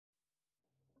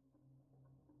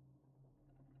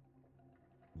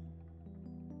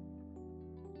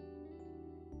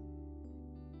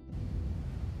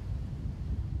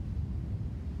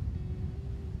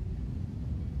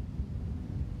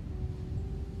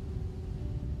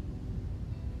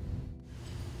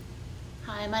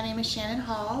Hi, my name is Shannon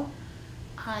Hall.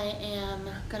 I am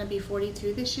going to be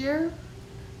 42 this year.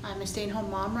 I'm a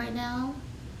stay-at-home mom right now.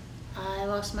 I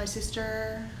lost my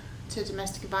sister to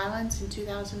domestic violence in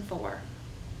 2004.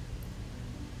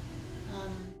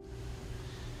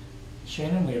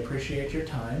 Shannon, we appreciate your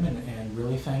time and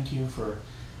really thank you for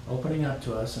opening up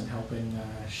to us and helping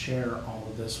share all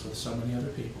of this with so many other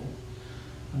people.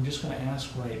 I'm just going to ask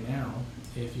right now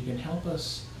if you can help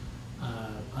us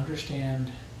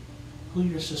understand who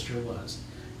your sister was.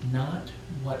 Not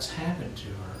what's happened to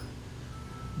her,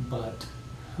 but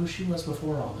who she was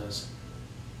before all this.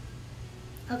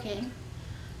 Okay.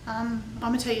 I'm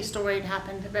going to tell you a story that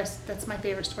happened. That's my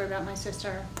favorite story about my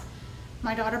sister.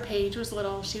 My daughter Paige was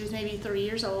little. She was maybe 3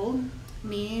 years old.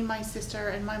 Me, my sister,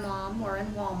 and my mom were in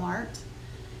Walmart.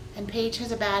 And Paige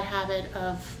has a bad habit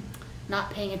of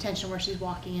not paying attention where she's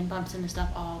walking and bumps into stuff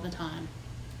all the time.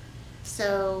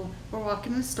 So we're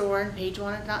walking in the store and Paige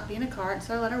wanted to not be in a cart,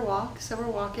 so I let her walk. So we're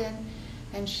walking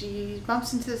and she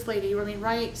bumps into this lady,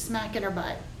 right smack in her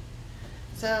butt.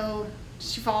 So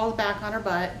she falls back on her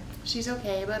butt. She's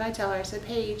okay, but I tell her, I said,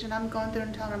 Paige, and I'm going through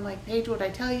and telling her, I'm like, Paige, what'd I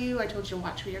tell you? I told you to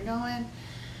watch where you're going.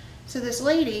 So this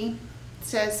lady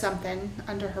says something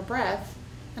under her breath,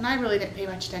 and I really didn't pay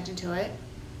much attention to it.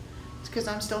 It's because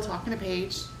I'm still talking to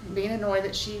Paige, being annoyed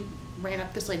that she ran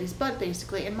up this lady's butt,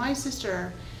 basically. And my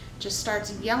sister just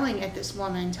starts yelling at this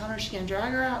woman, telling her she's going to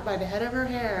drag her out by the head of her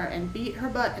hair and beat her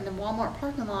butt in the Walmart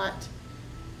parking lot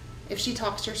if she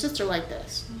talks to her sister like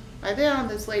this. By then,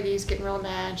 this lady's getting real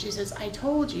mad. She says, I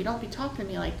told you, don't be talking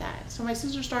to me like that. So my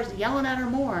sister starts yelling at her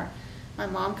more. My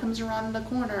mom comes around in the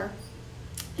corner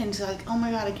and she's like, oh my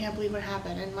God, I can't believe what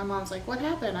happened. And my mom's like, what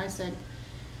happened? I said,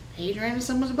 Paige ran into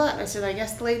someone's butt. I said, I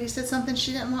guess the lady said something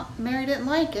Mary didn't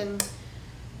like, and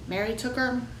Mary told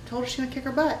her she's going to kick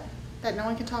her butt, that no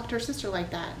one can talk to her sister like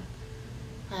that.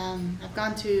 I've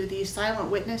gone to these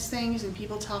silent witness things and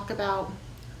people talk about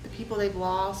the people they've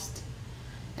lost,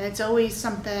 and it's always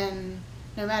something,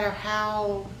 no matter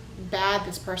how bad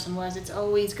this person was, it's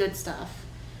always good stuff.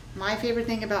 My favorite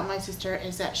thing about my sister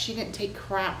is that she didn't take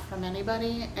crap from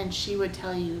anybody, and she would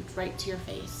tell you right to your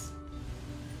face.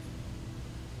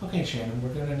 Okay, Shannon,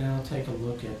 we're going to now take a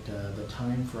look at the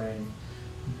time frame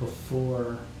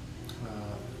before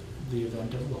the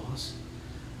event of loss.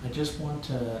 I just want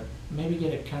to maybe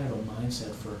get a kind of a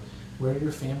mindset for where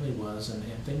your family was and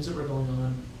things that were going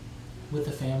on with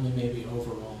the family maybe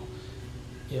overall.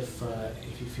 If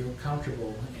you feel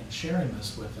comfortable in sharing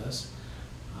this with us,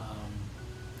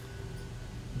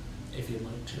 if you'd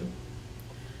like to.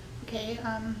 Okay,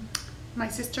 my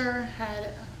sister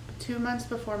had 2 months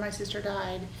before my sister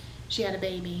died, she had a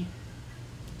baby.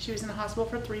 She was in the hospital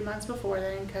for 3 months before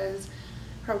then because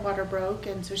her water broke,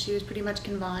 and so she was pretty much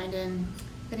confined, and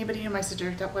if anybody knew my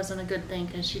sister, that wasn't a good thing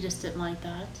because she just didn't like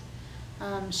that.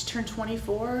 She turned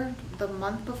 24 the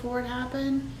month before it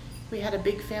happened. We had a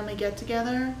big family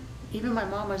get-together. Even my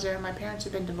mom was there, and my parents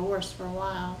had been divorced for a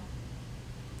while.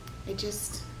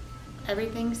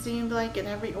 Everything seemed like an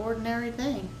every ordinary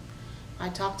thing. I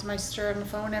talked to my sister on the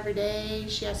phone every day.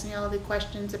 She asked me all the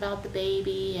questions about the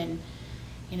baby and,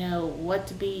 what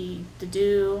to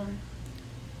do.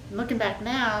 And looking back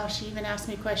now, she even asked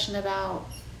me a question about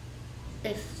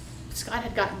if Scott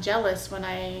had gotten jealous when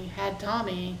I had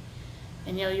Tommy.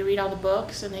 And you read all the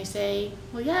books and they say,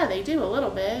 well, yeah, they do a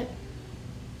little bit.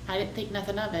 I didn't think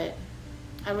nothing of it.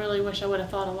 I really wish I would have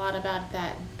thought a lot about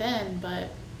that then, but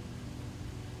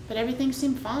everything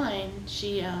seemed fine.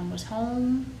 She was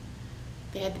home.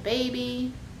 They had the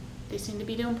baby. They seemed to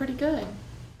be doing pretty good.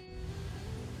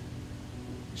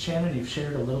 Shannon, you've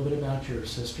shared a little bit about your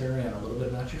sister and a little bit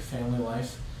about your family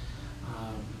life,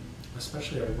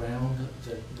 especially around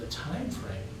the time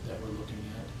frame that we're looking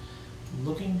at.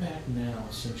 Looking back now,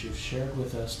 since you've shared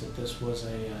with us that this was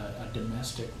a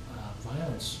domestic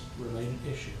violence related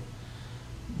issue,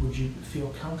 would you feel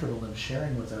comfortable in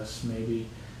sharing with us maybe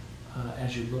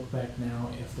as you look back now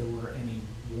if there were any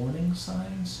warning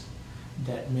signs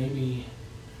that maybe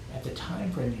at the time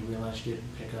frame you realized you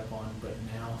didn't pick up on, but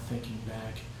now thinking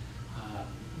back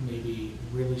maybe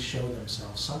really show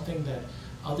themselves, something that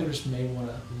others may want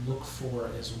to look for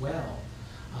as well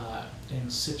in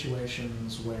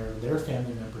situations where their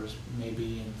family members may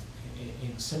be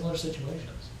in similar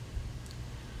situations?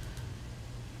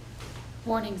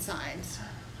 Warning signs.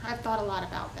 I've thought a lot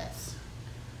about this.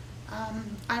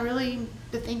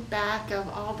 To think back of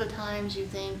all the times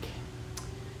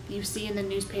you see in the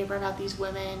newspaper about these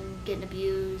women getting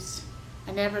abused.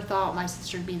 I never thought my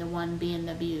sister would be the one being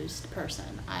the abused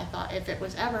person. I thought if it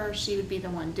was ever, she would be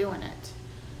the one doing it.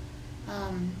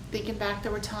 Thinking back,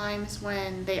 there were times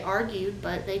when they argued,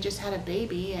 but they just had a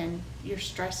baby and you're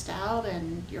stressed out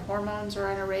and your hormones are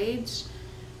on a rage,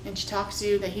 and she talks to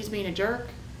you that he's being a jerk.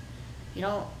 You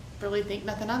don't really think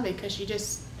nothing of it because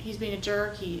he's being a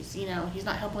jerk. He's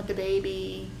not helping with the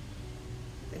baby.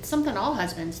 It's something all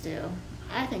husbands do.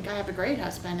 I think I have a great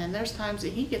husband, and there's times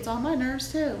that he gets on my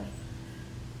nerves too.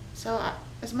 So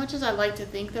as much as I like to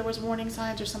think there was warning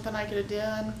signs or something I could have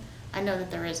done, I know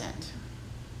that there isn't.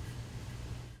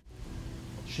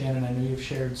 Shannon, I know you've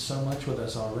shared so much with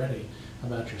us already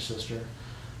about your sister.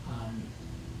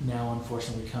 Now,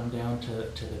 unfortunately, we come down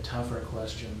to the tougher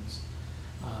questions.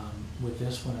 With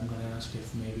this one, I'm going to ask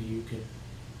if maybe you could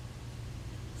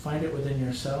find it within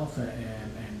yourself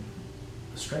and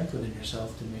the strength within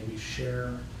yourself to maybe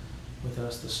share with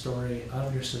us the story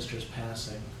of your sister's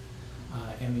passing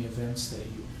and the events that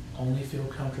you only feel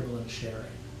comfortable in sharing.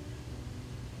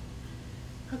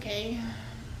 Okay,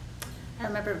 I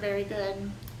remember it very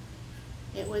good.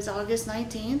 It was August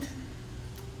 19th.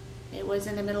 It was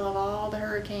in the middle of all the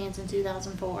hurricanes in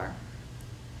 2004.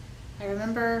 I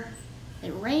remember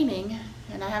it raining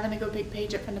and I having to go pick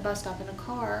Paige up from the bus stop in a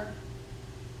car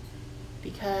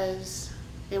because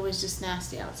it was just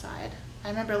nasty outside. I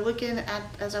remember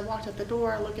as I walked out the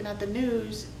door, looking at the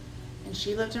news, and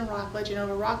she lived in Rockledge, and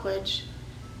over Rockledge,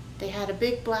 they had a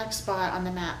big black spot on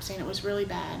the map saying it was really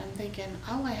bad. I'm thinking,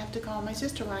 oh, I have to call my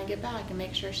sister when I get back and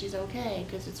make sure she's okay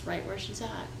because it's right where she's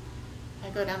at. I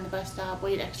go down the bus stop,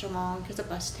 wait extra long because the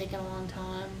bus is taking a long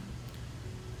time.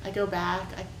 I go back,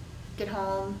 I get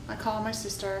home, I call my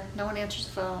sister, no one answers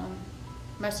the phone.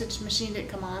 Message machine didn't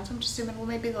come on, so I'm just assuming, well,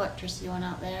 maybe the electricity went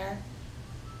out there.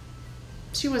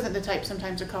 She wasn't the type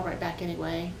sometimes to call right back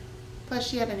anyway. Plus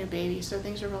she had a new baby, so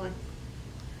things were really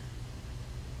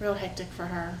real hectic for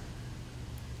her.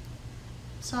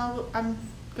 So I'm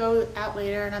go out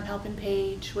later and I'm helping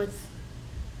Paige with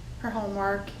her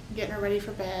homework, getting her ready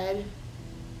for bed.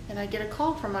 And I get a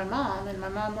call from my mom, and my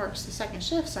mom works the second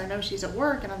shift, so I know she's at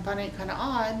work, and I'm finding it kind of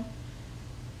odd. And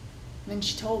then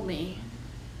she told me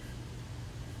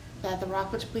that the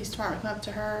Rockledge Police Department came up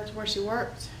to her to where she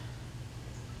worked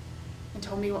and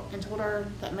told her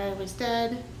that Mary was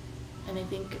dead, and they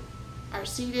think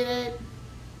RC did it.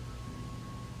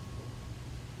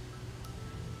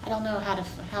 I don't know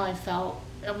how I felt.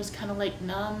 I was kind of like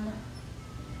numb.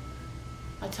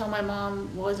 I tell my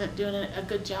mom wasn't doing a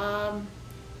good job.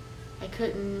 I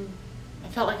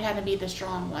felt like I had to be the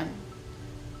strong one.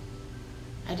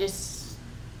 I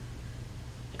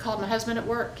called my husband at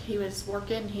work. He was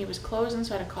working, he was closing,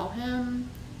 so I had to call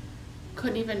him.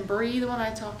 Couldn't even breathe when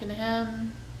I was talking to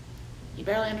him. He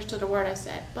barely understood a word I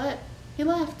said, but he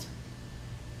left.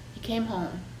 He came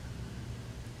home.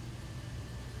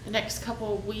 The next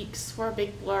couple of weeks were a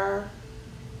big blur.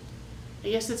 I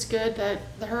guess it's good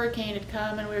that the hurricane had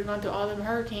come and we were going through all them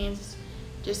hurricanes.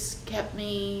 Just kept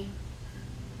me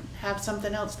have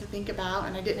something else to think about,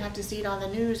 and I didn't have to see it on the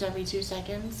news every 2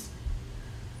 seconds.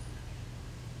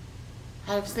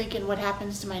 I was thinking, what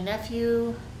happens to my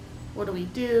nephew? What do we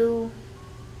do?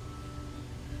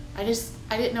 I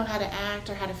didn't know how to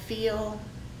act or how to feel.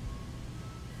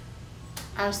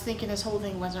 I was thinking this whole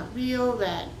thing wasn't real,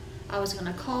 that I was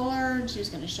gonna call her and she was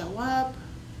gonna show up.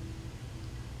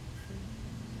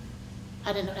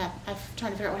 I didn't know what happened. I was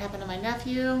trying to figure out what happened to my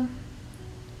nephew.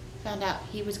 Found out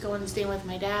he was going to stay with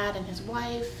my dad and his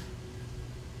wife.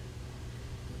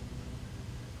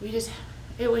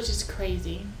 It was just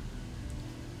crazy.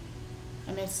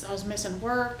 I was missing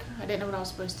work. I didn't know what I was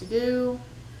supposed to do.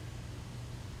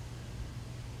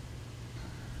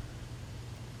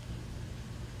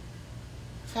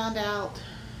 Found out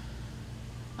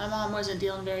my mom wasn't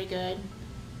dealing very good.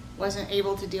 Wasn't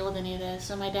able to deal with any of this.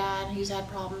 So my dad, he's had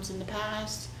problems in the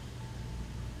past,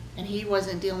 and he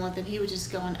wasn't dealing with it. He was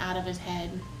just going out of his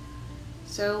head.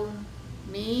 So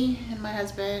me and my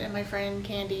husband and my friend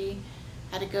Candy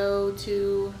had to go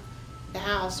to the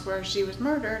house where she was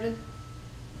murdered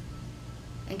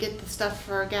and get the stuff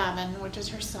for Gavin, which is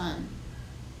her son.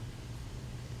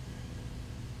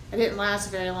 I didn't last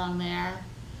very long there.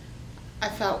 I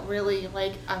felt really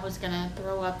like I was gonna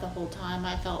throw up the whole time.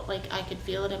 I felt like I could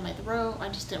feel it in my throat. I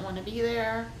just didn't want to be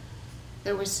there.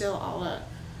 There was still all the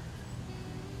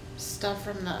stuff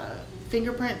from the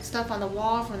fingerprint stuff on the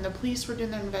wall from the police were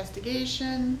doing their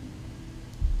investigation.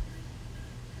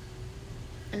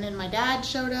 And then my dad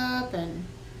showed up and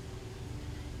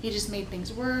he just made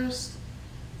things worse.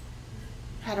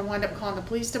 Had to wind up calling the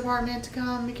police department to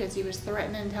come because he was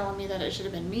threatening and telling me that it should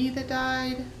have been me that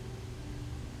died.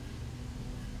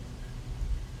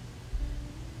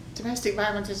 Domestic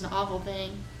violence is an awful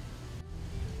thing.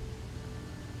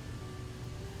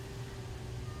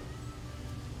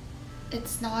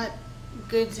 it's not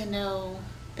good to know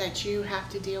that you have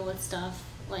to deal with stuff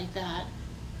like that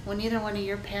when neither one of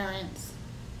your parents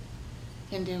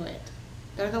can do it.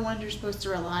 They're the ones you're supposed to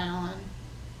rely on.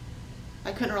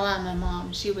 I couldn't rely on my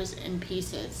mom. She was in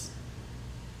pieces.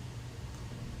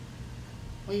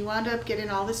 We wound up getting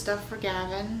all this stuff for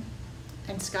Gavin,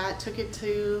 and Scott took it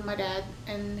to my dad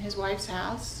and his wife's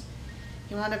house.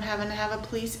 He wound up having to have a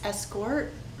police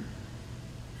escort.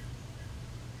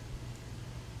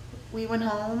 We went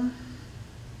home.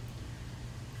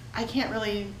 I can't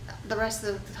really, the rest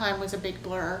of the time was a big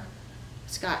blur.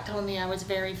 Scott told me I was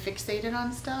very fixated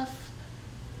on stuff.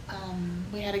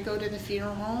 We had to go to the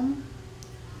funeral home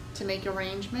to make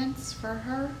arrangements for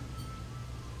her.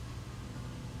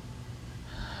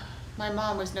 My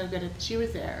mom was no good she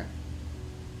was there.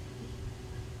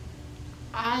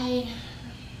 I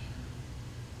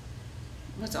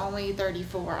was only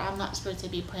 34. I'm not supposed to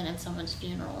be planning someone's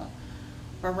funeral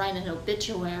or writing an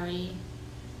obituary.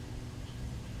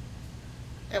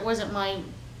 It wasn't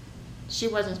she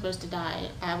wasn't supposed to die.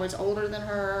 I was older than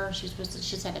her. She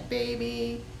just had a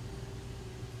baby.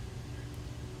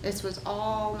 This was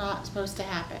all not supposed to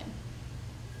happen.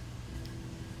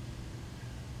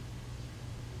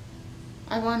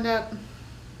 I wound up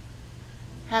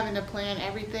having to plan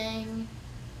everything.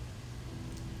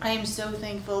 I am so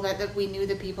thankful that we knew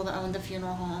the people that owned the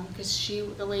funeral home, because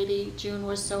the lady, June,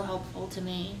 was so helpful to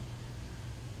me.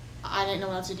 I didn't know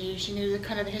what else to do. She knew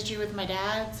the history with my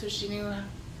dad, so she knew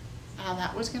how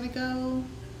that was going to go.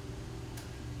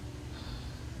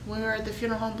 We were at the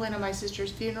funeral home planning my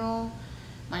sister's funeral.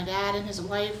 My dad and his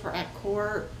wife were at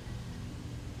court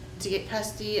to get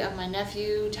custody of my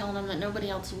nephew, telling him that nobody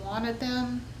else wanted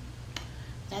them.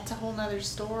 That's a whole nother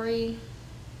story.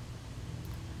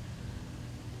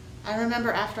 I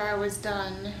remember after I was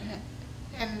done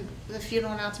and the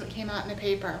funeral announcement came out in the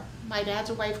paper, my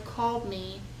dad's wife called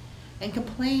me and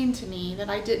complained to me that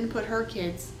I didn't put her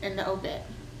kids in the obit.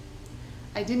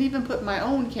 I didn't even put my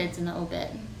own kids in the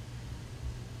obit.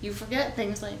 You forget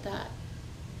things like that.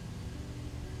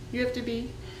 You have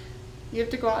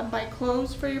to go out and buy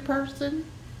clothes for your person.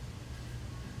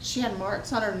 She had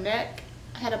marks on her neck.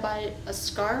 I had to buy a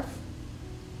scarf.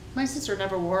 My sister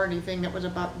never wore anything that was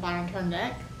around her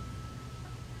neck.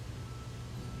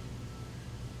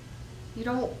 You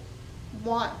don't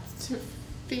want to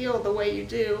feel the way you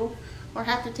do or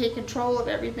have to take control of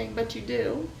everything, but you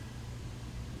do.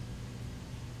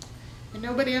 And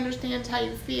nobody understands how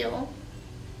you feel.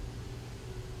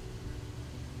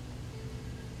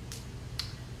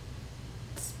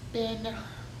 It's been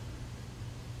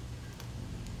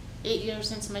 8 years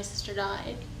since my sister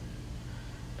died,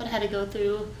 but I had to go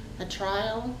through a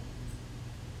trial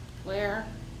where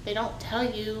they don't tell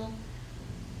you.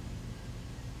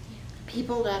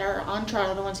 People that are on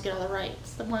trial are the ones who get all the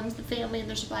rights. The ones, the family and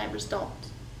their survivors don't.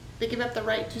 They give up the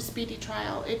right to a speedy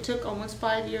trial. It took almost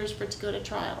 5 years for it to go to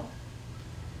trial.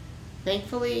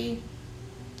 Thankfully,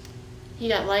 he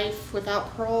got life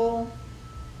without parole.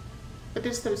 But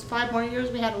those 5 more years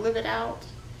we had to live it out.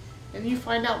 And you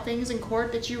find out things in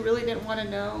court that you really didn't want to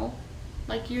know.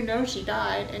 Like, you know she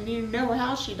died and you know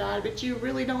how she died, but you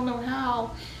really don't know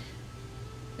how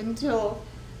until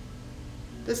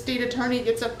the state attorney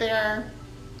gets up there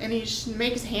and he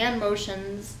makes hand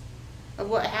motions of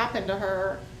what happened to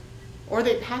her, or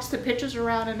they pass the pictures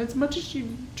around, and as much as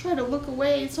you try to look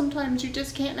away, sometimes you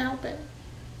just can't help it.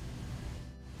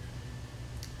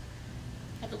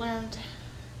 I've learned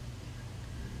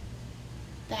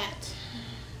that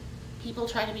people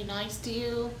try to be nice to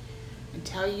you and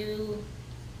tell you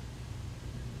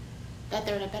that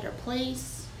they're in a better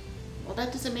place. Well,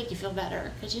 that doesn't make you feel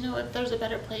better, because you know, if there's a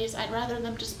better place, I'd rather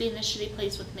them just be in this shitty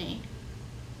place with me.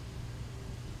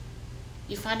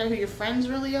 You find out who your friends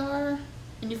really are,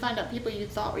 and you find out people you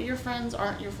thought were your friends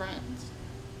aren't your friends.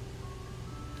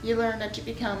 You learn that you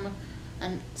become,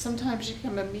 and sometimes you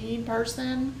become a mean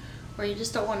person, where you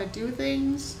just don't want to do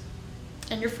things,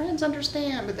 and your friends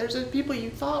understand, but there's people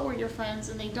you thought were your friends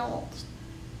and they don't.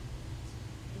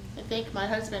 I thank my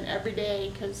husband every day,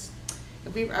 because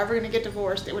if we were ever going to get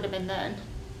divorced, it would have been then.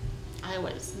 I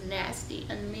was nasty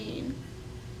and mean.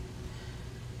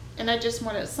 And I just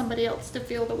wanted somebody else to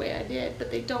feel the way I did,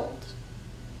 but they don't.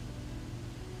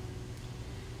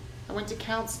 I went to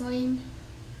counseling.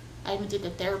 I even did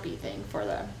the therapy thing for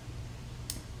the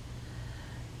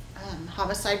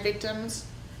homicide victims.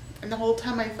 And the whole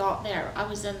time I thought I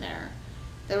was in there.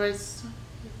 There was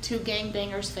 2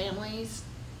 gangbangers' families.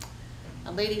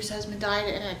 A lady whose husband died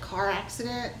in a car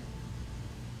accident,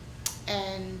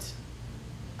 and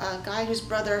a guy whose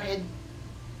brother had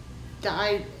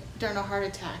died during a heart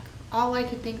attack. All I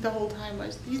could think the whole time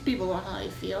was, these people don't know how I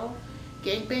feel.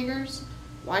 gangbangers,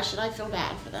 why should I feel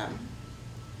bad for them?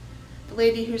 The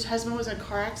lady whose husband was in a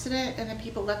car accident and then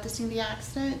people left the scene of the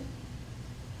accident,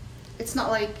 it's not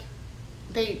like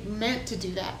they meant to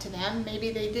do that to them.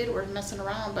 Maybe they did, were messing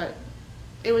around, but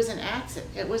it was an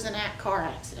accident. It was an car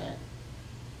accident.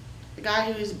 The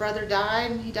guy whose brother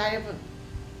died,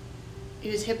 he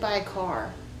was hit by a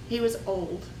car. He was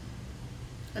old.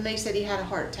 And they said he had a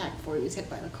heart attack before he was hit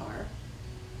by the car.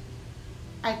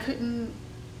 I couldn't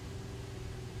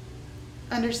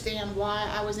understand why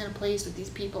I was in a place with these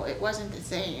people. It wasn't the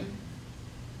same.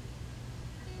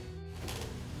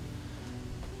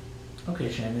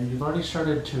 Okay, Shannon, you've already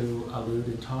started to allude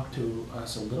and talk to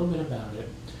us a little bit about it.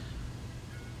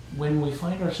 When we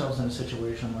find ourselves in a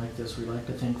situation like this, we like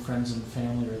to think friends and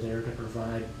family are there to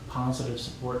provide positive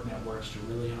support networks to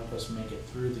really help us make it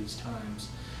through these times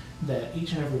that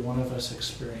each and every one of us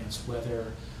experience,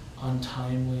 whether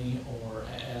untimely or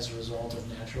as a result of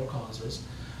natural causes.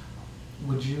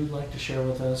 Would you like to share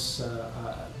with us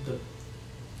the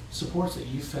supports that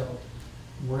you felt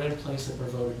were in place that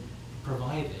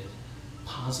provided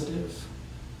positive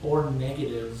or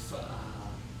negative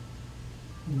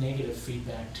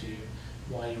feedback to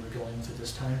why you were going through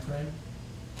this time frame?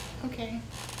 Okay.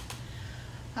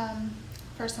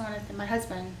 First I want to thank my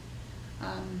husband.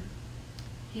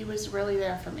 He was really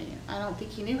there for me. I don't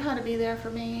think he knew how to be there for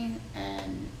me,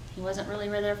 and he wasn't really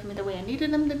there for me the way I needed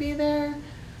him to be there,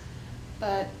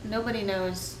 but nobody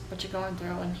knows what you're going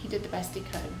through, and he did the best he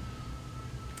could.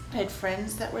 I had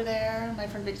friends that were there. My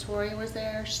friend Victoria was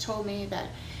there. She told me that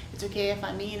it's okay if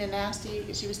I'm mean and nasty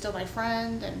because she was still my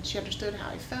friend and she understood how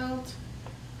I felt.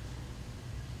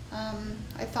 I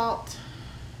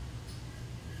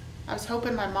was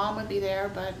hoping my mom would be there,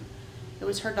 but it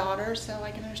was her daughter, so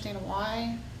I can understand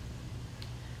why.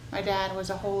 My dad was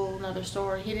a whole nother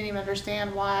story. He didn't even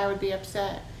understand why I would be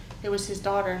upset. It was his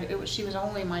daughter. She was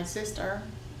only my sister.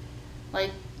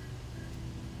 Like,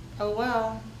 oh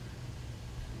well.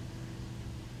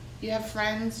 You have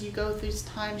friends, you go through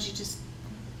times,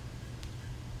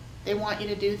 they want you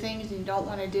to do things and you don't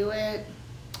want to do it.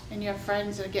 And you have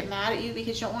friends that get mad at you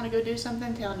because you don't want to go do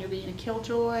something, telling you you're being a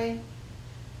killjoy.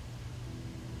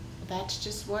 That's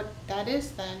just what that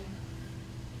is then.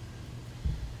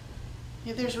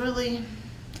 Yeah,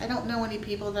 I don't know any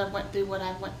people that went through what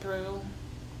I went through.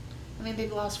 I mean,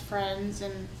 they've lost friends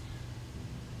and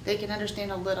they can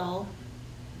understand a little.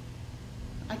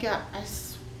 I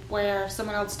swear if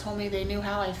someone else told me they knew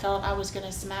how I felt, I was going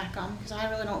to smack them, because I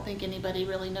really don't think anybody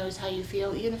really knows how you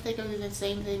feel, even if they go through the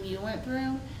same thing you went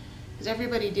through, because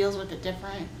everybody deals with it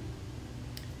different.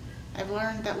 I've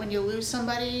learned that when you lose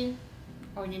somebody,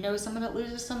 or when you know someone that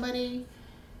loses somebody,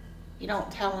 you don't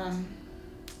tell them.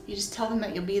 You just tell them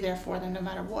that you'll be there for them no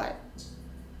matter what.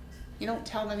 You don't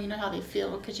tell them you know how they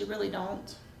feel, because you really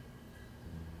don't.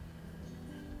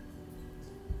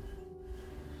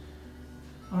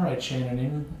 All right,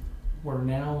 Shannon, we're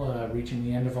now reaching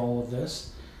the end of all of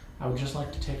this. I would just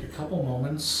like to take a couple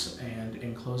moments and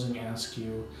in closing ask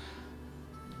you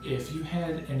if you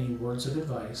had any words of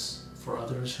advice for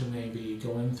others who may be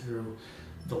going through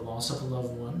the loss of a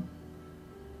loved one,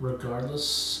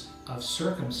 regardless of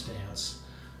circumstance,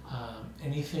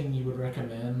 anything you would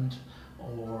recommend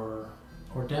or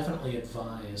definitely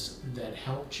advise that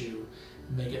helped you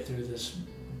make it through this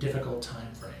difficult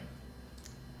time frame?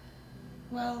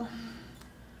 Well,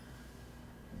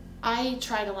 I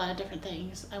tried a lot of different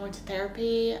things. I went to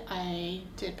therapy, I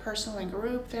did personal and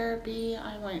group therapy,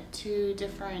 I went to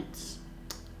different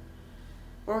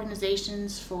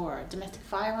organizations for domestic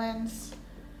violence.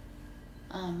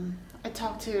 I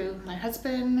talked to my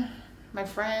husband, my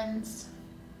friends.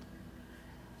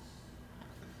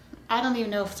 I don't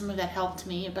even know if some of that helped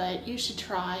me, but you should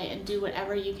try and do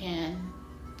whatever you can.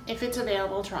 If it's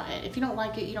available, try it. If you don't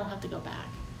like it, you don't have to go back.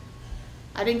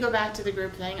 I didn't go back to the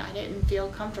group thing. I didn't feel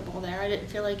comfortable there. I didn't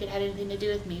feel like it had anything to do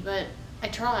with me, but I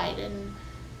tried, and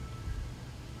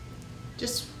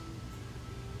just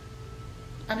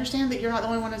understand that you're not the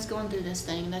only one that's going through this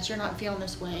thing, that you're not feeling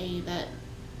this way, that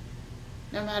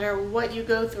no matter what you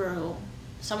go through,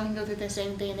 someone can go through the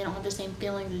same thing, they don't have the same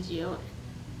feelings as you.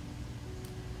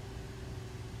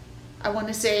 I want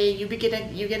to say you get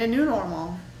a new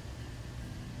normal.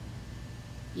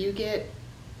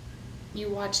 You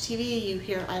watch TV, you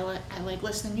hear, I like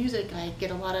listening to music, I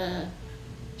get a lot of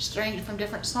strength from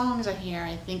different songs I hear.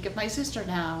 I think of my sister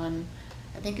now, and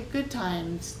I think of good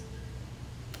times.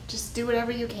 Just do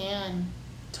whatever you can.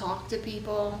 Talk to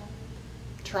people.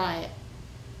 Try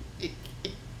it.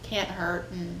 It can't hurt,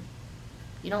 and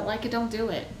you don't like it, don't do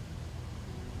it.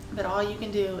 But all you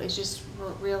can do is just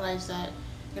realize that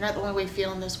you're not the only way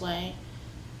feeling this way,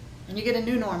 and you get a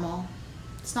new normal.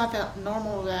 it's not that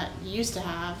normal that you used to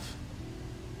have.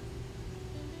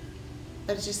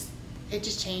 But it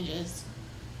just changes.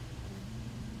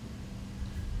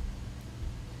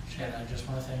 Shannon, I just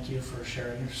want to thank you for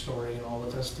sharing your story and all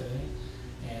with us today,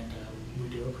 and we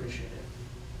do appreciate it.